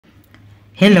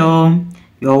Hello,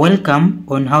 you are welcome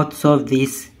on how to solve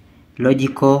this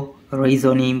logical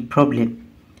reasoning problem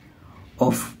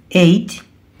of 8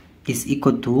 is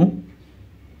equal to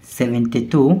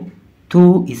 72,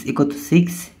 2 is equal to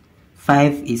 6,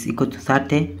 5 is equal to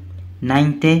 30,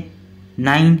 90,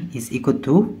 9 is equal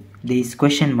to this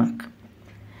question mark.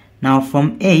 Now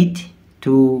from 8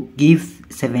 to give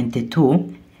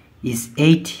 72 is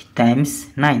 8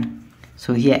 times 9.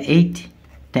 So here 8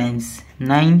 times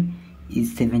 9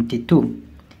 is 72,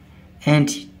 and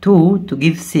 2 to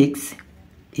give 6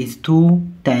 is 2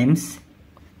 times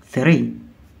 3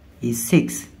 is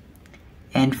 6,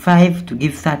 and 5 to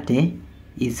give 30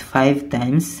 is 5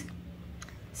 times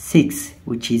 6,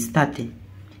 which is 30,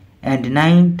 and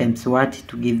 9 times what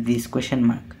to give this question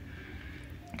mark.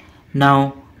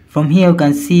 Now from here you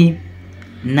can see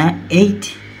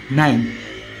 8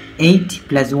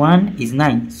 plus 1 is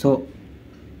 9, so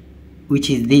which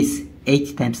is this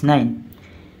 8 times 9,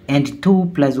 and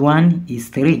 2 plus 1 is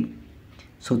 3,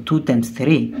 so 2 times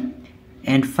 3,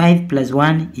 and 5 plus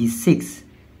 1 is 6,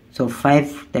 so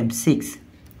 5 times 6,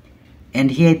 and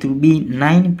here it will be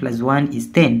 9 plus 1 is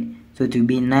 10, so it will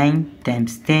be 9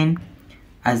 times 10,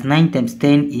 as 9 times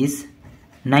 10 is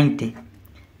 90.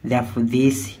 Therefore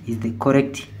this is the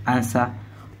correct answer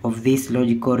of this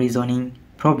logical reasoning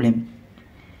problem.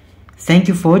 Thank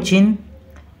you for watching.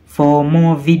 For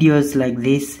more videos like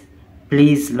this,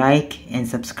 please like and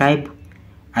subscribe.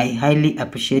 I highly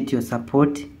appreciate your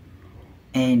support,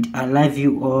 and I love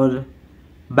you all.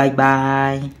 Bye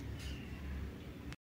bye.